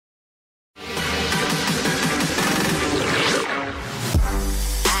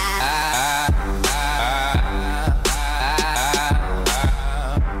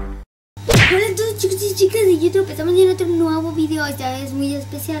otro nuevo video, esta vez muy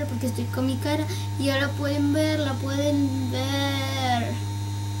especial porque estoy con mi cara y ahora pueden ver, la pueden ver.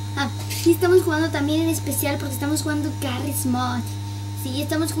 Y estamos jugando también en especial porque estamos jugando Garry's mod. Sí,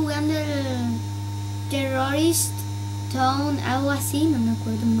 estamos jugando el Terrorist Tone, algo así, no me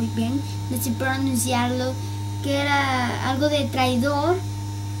acuerdo muy bien, no sé pronunciarlo, que era algo de traidor.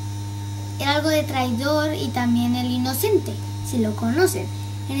 Era algo de traidor y también el inocente, si lo conocen.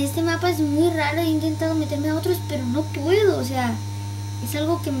 En este mapa es muy raro, he intentado meterme a otros, pero no puedo, o sea, es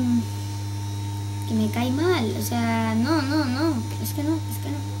algo que me cae mal, o sea, no, es que no.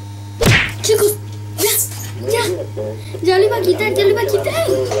 Chicos, ya lo iba a quitar,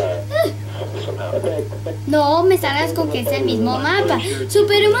 No, me salgas con que es el mismo mapa.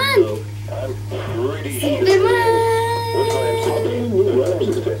 Superman.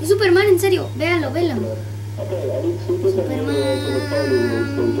 Superman, en serio, véanlo. Superman.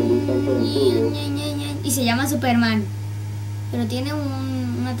 Y se llama Superman. Pero tiene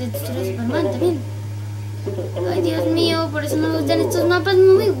una textura de Superman también. Ay, Dios mío, por eso no me gustan estos mapas.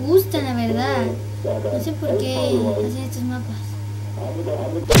 No me gustan, la verdad. No sé por qué hacen estos mapas.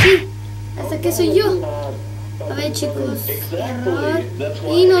 Sí, hasta que soy yo. A ver, chicos, error.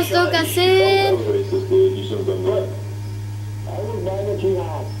 Y nos toca hacer...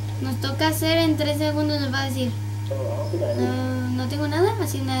 en 3 segundos, nos va a decir. No tengo nada,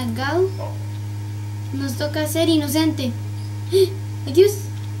 así una gal. Nos toca hacer inocente. ¡Ay, Dios!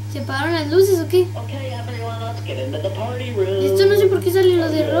 ¿Se apagaron las luces o qué? Esto no sé por qué sale lo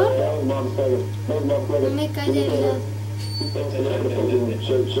de error. No me cae de lado.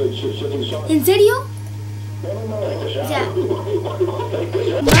 ¿En serio? O sea,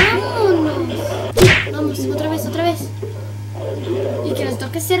 vámonos. Vamos, otra vez. Y que nos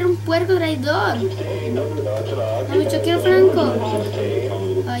toque ser un puerco traidor. No me choqueo Franco.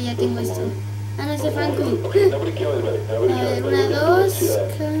 Ya tengo esto. No es de Franco. A ver, 1, 2. No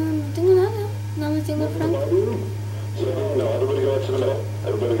tengo nada. No me tengo Franco.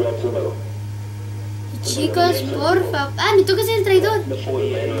 Chicos, por favor. Me toca ser el traidor. Lo que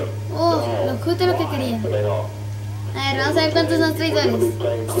quería. A ver, vamos a ver cuántos son traidores.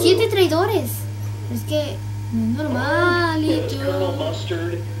 7 traidores. Es que no es normalito.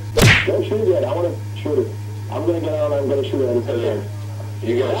 Don't shoot it yet. I want to shoot it. I'm going to get out and I'm going to shoot it at the same time.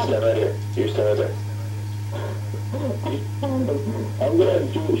 You guys stand right here. You stand right there. I'm going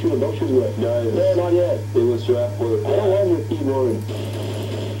to shoot it. Don't shoot it yet. Guys, no, not yet. It was strapped with... I don't want your keyboard.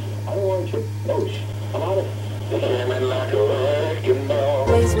 I don't want your... I'm out of... I came in like a wrecking ball.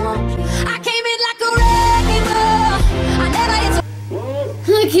 I came in like a wrecking ball. I never hit so... I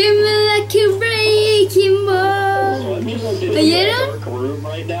came in like a wrecking ball. ¿Oyeron?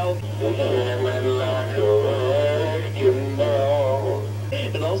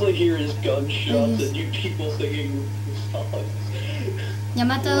 And all I hear is gunshots and you people singing songs. Ya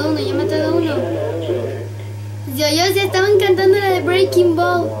matado uno. Yo ya estaban cantando la de Breaking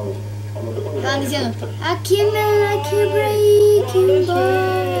Ball. Estaban diciendo aquí Breaking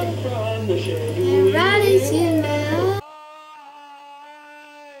Ball. And right is in my eye.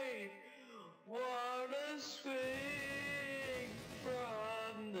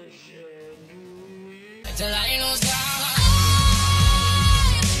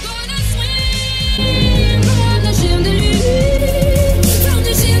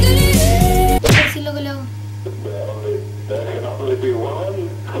 Así lo que luego.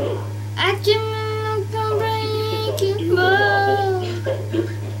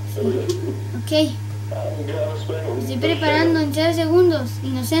 Ok. Estoy preparando en 0 segundos.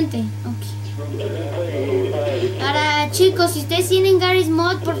 Inocente. Ok. Ahora, chicos, si ustedes tienen Garry's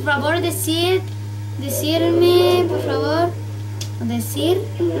mod, por favor decirme, por favor.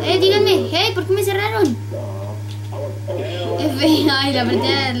 Díganme, ¿por qué me cerraron? Ay, la apreté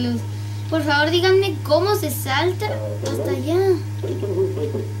la luz. Por favor, díganme cómo se salta hasta allá.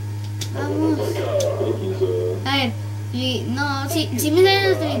 Vamos. A ver, si me salen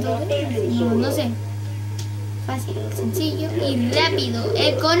los traidores. No sé. Fácil, sencillo y rápido.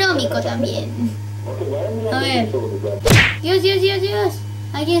 Económico también. A ver. Dios.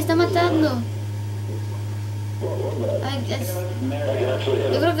 Alguien está matando.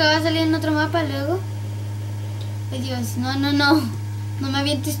 Yo creo que va a salir en otro mapa luego. Ay, Dios, no. No me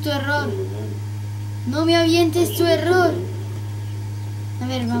avientes tu error. A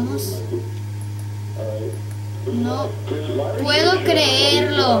ver, vamos. No puedo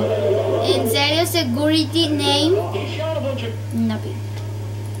creerlo. ¿En serio? Security name. No.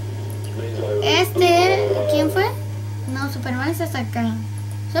 ¿Quién fue? No, Superman está hasta acá.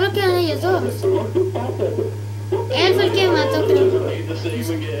 Solo quedan ellos dos. Él fue el que mató, creo.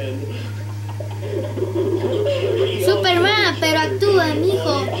 Superman, pero actúa,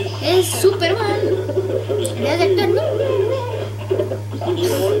 mijo. Es Superman. Deja de actuar, ¿no?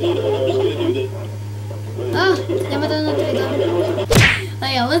 Ah, ya mataron a un traidor.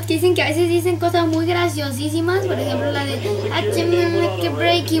 Digamos que dicen que a veces dicen cosas muy graciosísimas. Por ejemplo, la de que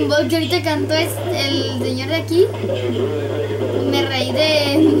Breaking Ball, que ahorita cantó es el señor de aquí. Me reí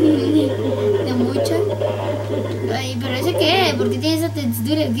de mucho. Ay, pero ¿eso qué? ¿Por qué tiene esa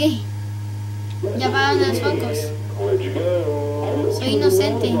textura? ¿Qué? Ya apagaron los focos. Soy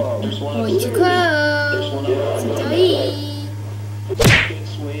inocente. Oye, chicos. Estoy.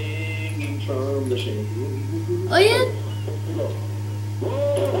 Oye.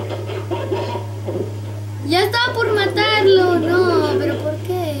 Ya estaba por matarlo. No, pero ¿por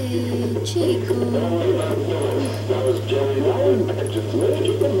qué, chico?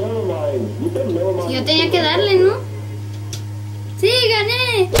 Si yo tenía que darle, ¿no? ¡Sí,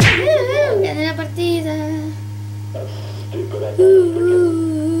 gané! Gané la partida.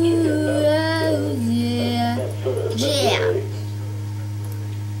 Yeah. Yeah.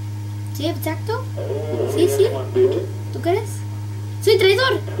 ¿Sí, exacto? Sí, sí. ¿Tú crees? ¡Soy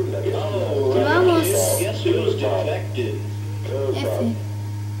traidor! Vamos. F.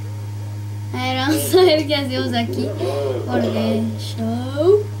 A ver, vamos a ver qué hacemos aquí. Porque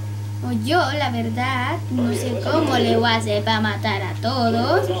yo, la verdad, no sé cómo le voy a hacer para matar a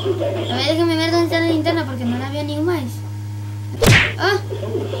todos. A ver, déjenme ver dónde está la linterna porque no la veo ni más. ¡Ah!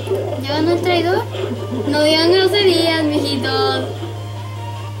 ¿Ya ganó el traidor? No digan groserías, mijitos.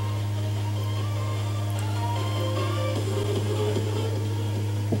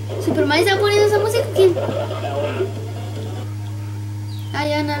 ¿Superman está poniendo esa música? ¿Quién? Ah,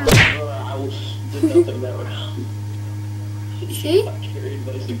 ya ganaron. ¿Sí?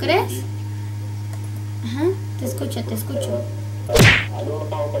 ¿Tú crees? Ajá, te escucho, te escucho.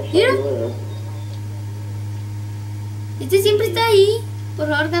 ¿Mira? Este siempre está ahí. Por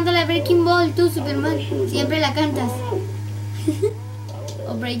favor, canta la Breaking Ball, tú, Superman. Siempre la cantas.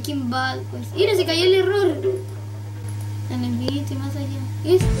 O Breaking Ball, pues. Mira, se cayó el error. En el infinito y más allá.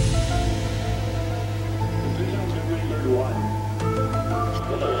 ¿Es?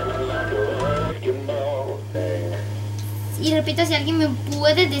 Y repito, si alguien me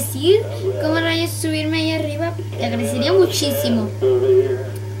puede decir cómo rayos subirme ahí arriba, te agradecería muchísimo.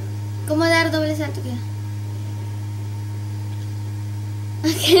 ¿Cómo dar doble salto? A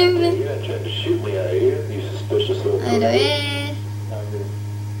ver, a ver.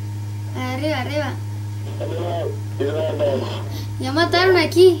 Arriba, arriba. Ya mataron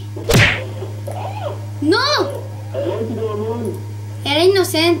aquí. ¡No! Era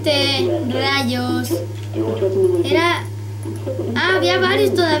inocente. Rayos. Era... Ah, había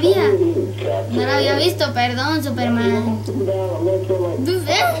varios todavía. No lo había visto, perdón, Superman.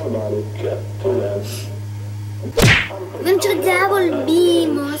 Muchos ya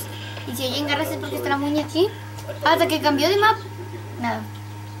volvimos. Y si oyen garras es porque está la muñeca aquí. Hasta que cambió de mapa. Nada.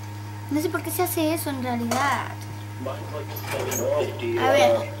 No sé por qué se hace eso en realidad. A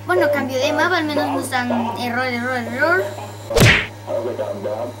ver, bueno, cambió de mapa, al menos no están error, error, error.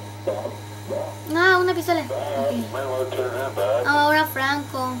 No, una pistola. Okay. Ahora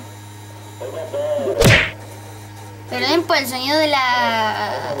Franco. Perdón por el sonido de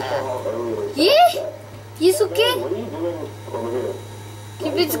la... ¿Qué? ¿Y eso qué?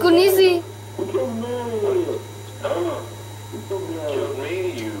 ¿Qué piensas con ese? Yo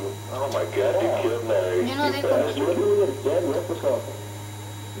no dejo.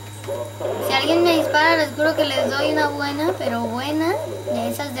 Si alguien me dispara, les juro que les doy una buena, pero buena, de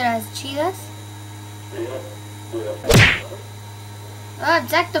esas de las chidas. Ah,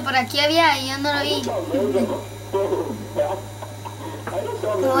 exacto, por aquí había y yo no lo vi.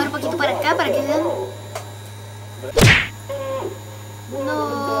 Voy a mover un poquito para acá para que vean.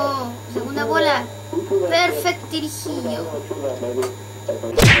 No, segunda bola. Perfectirijillo.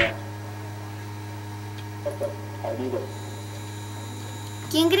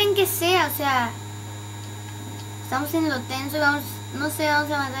 ¿Quién creen que sea? O sea, estamos en lo tenso y vamos, no sé,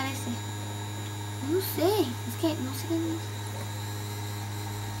 vamos a matar a ese. No sé, es que no sé quién es.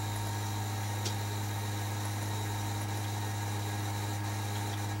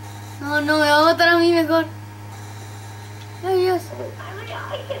 No, no, me va a matar a mí mejor. Ay, Dios.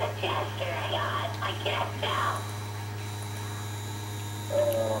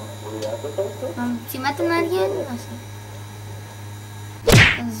 Si matan a alguien, no sé.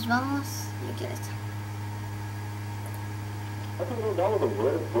 Entonces vamos, yo quiero esto.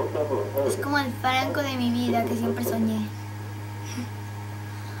 Es como el Franco de mi vida que siempre soñé.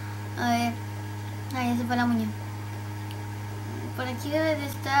 A ver. Ahí se fue la muñeca. Por aquí debe de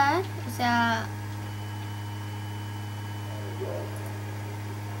estar, o sea...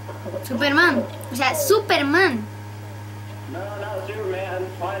 Superman. O sea, Superman. No, not Superman.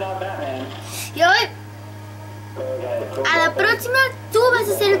 Why not Batman? Y hoy, a la próxima, tú vas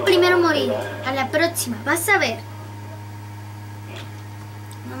a ser el primero a morir. A la próxima, vas a ver.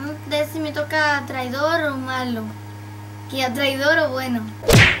 No sé si me toca traidor o malo. Que a traidor o bueno.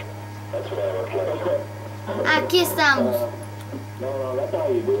 Aquí estamos.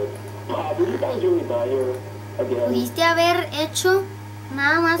 Pudiste haber hecho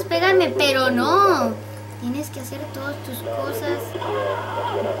nada más pegarme, pero no. Tienes que hacer todas tus cosas.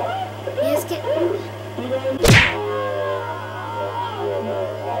 Y es que...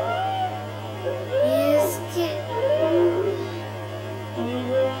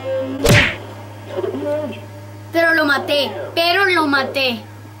 Pero lo maté.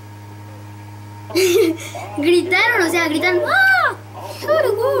 Gritaron, o sea, gritan ¡ah!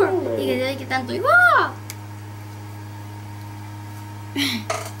 Y que tanto ¡ah!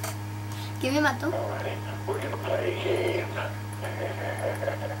 ¿Qué me mató?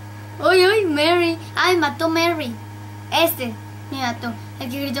 ¡Uy, Mary! ¡Ay, mató Mary! Este me mató. El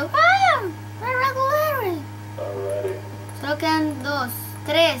que gritó ¡ah! Mary. Solo quedan 2,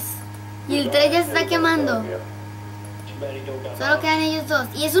 3. Y el 3 ya se está quemando. Solo quedan ellos 2.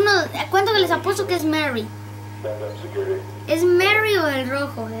 Y es uno... ¿Cuánto que les apuesto que es Mary? ¿Es Mary o el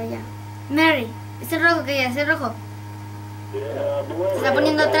rojo de allá? Mary. Es el rojo que ella, es el rojo. Se está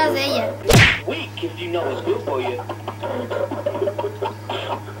poniendo atrás de ella.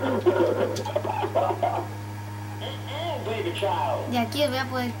 De aquí voy a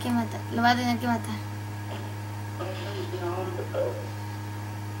poder que matar. Lo voy a tener que matar.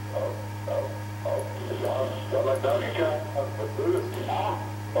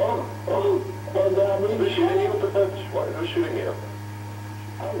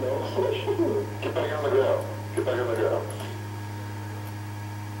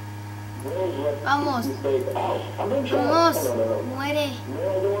 Vamos. Vamos. Muere.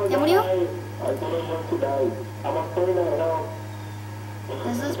 ¿Ya murió?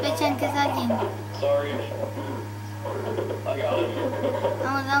 No sospechan que es alguien.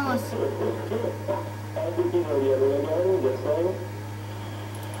 Vamos.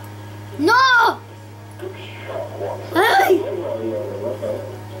 ¡No! ¡Ay!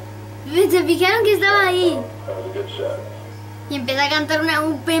 Se fijaron que estaba ahí. Y empieza a cantar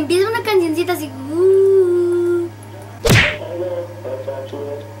empieza una cancioncita así.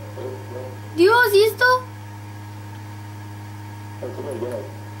 Dios, ¿y esto?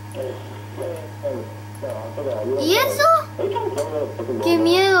 ¿Y eso? ¡Qué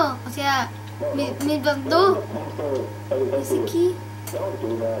miedo! O sea, me espantó. Es aquí.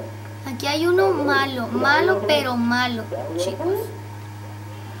 Aquí hay uno malo. Malo, pero malo, chicos.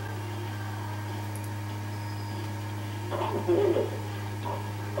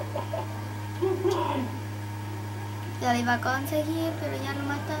 Ya lo iba a conseguir, pero ya lo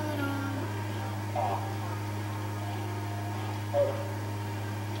mataron.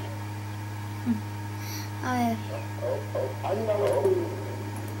 A ver.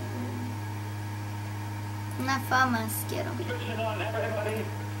 Una fama quiero.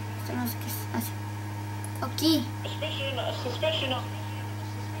 Esto no sé qué es. Así. Aquí.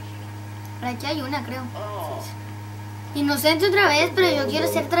 Por aquí hay una, creo. Inocente otra vez, pero yo quiero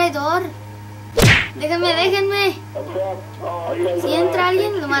ser traidor. Déjenme. Si entra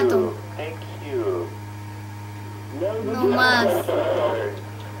alguien, lo mato. No más.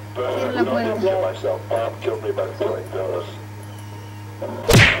 Cierro la puerta.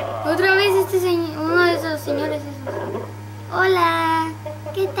 Otra vez uno de esos señores esos. Hola,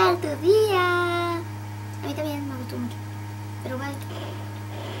 ¿qué tal tu día? A mí también me gustó mucho. Pero vale.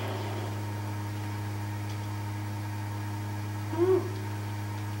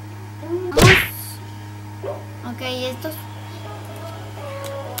 Ok, estos.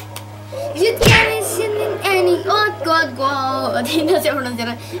 You can't sing any God. No sé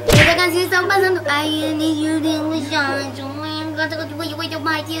pronunciar. Esta canción está pasando. I need you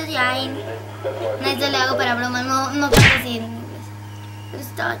no, esto le hago para broma, no canto así en inglés. Pero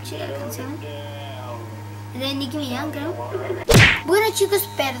estaba chida la canción. De Nicki Minaj, creo. Bueno chicos,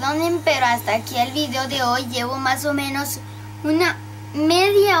 perdonen, pero hasta aquí el video de hoy. Llevo más o menos una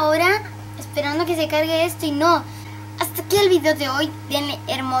media hora esperando que se cargue esto y no. Hasta aquí el video de hoy. Denle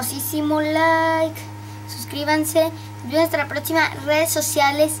hermosísimo like. Suscríbanse. Nuestra próxima redes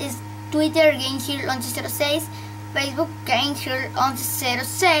sociales es Twitter GameHero1106, Facebook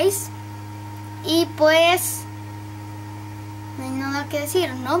GameHero1106. Y pues no hay nada que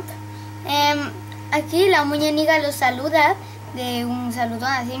decir, ¿no? Aquí la muñeca los saluda de un saludo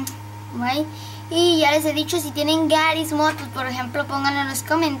así, ¿right? Y ya les he dicho, si tienen Garry's Mod, pues por ejemplo pónganlo en los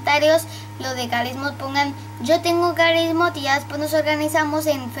comentarios. Lo de Garry's Mod, pongan yo tengo Garry's Mod y ya después nos organizamos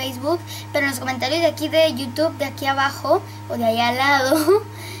en Facebook. Pero en los comentarios de aquí de YouTube, de aquí abajo o de allá al lado.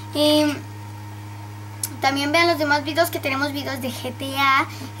 También vean los demás videos, que tenemos videos de GTA.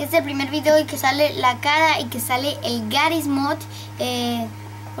 Este es el primer video y que sale la cara y que sale el Garry's Mod.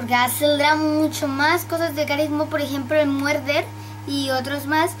 Porque saldrá mucho más cosas de Garry's Mod, por ejemplo el Muerder y otros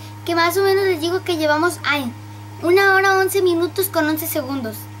más. Que más o menos les digo que llevamos 1 hora 11 minutos con 11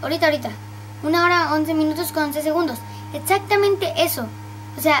 segundos. Ahorita 1 hora 11 minutos con 11 segundos. Exactamente eso.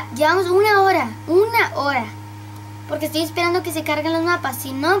 O sea, llevamos 1 hora. Porque estoy esperando que se carguen los mapas.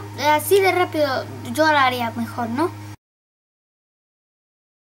 Si no, así de rápido yo lo haría mejor, ¿no?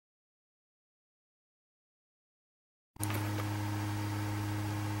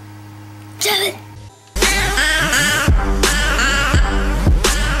 ¡Chale!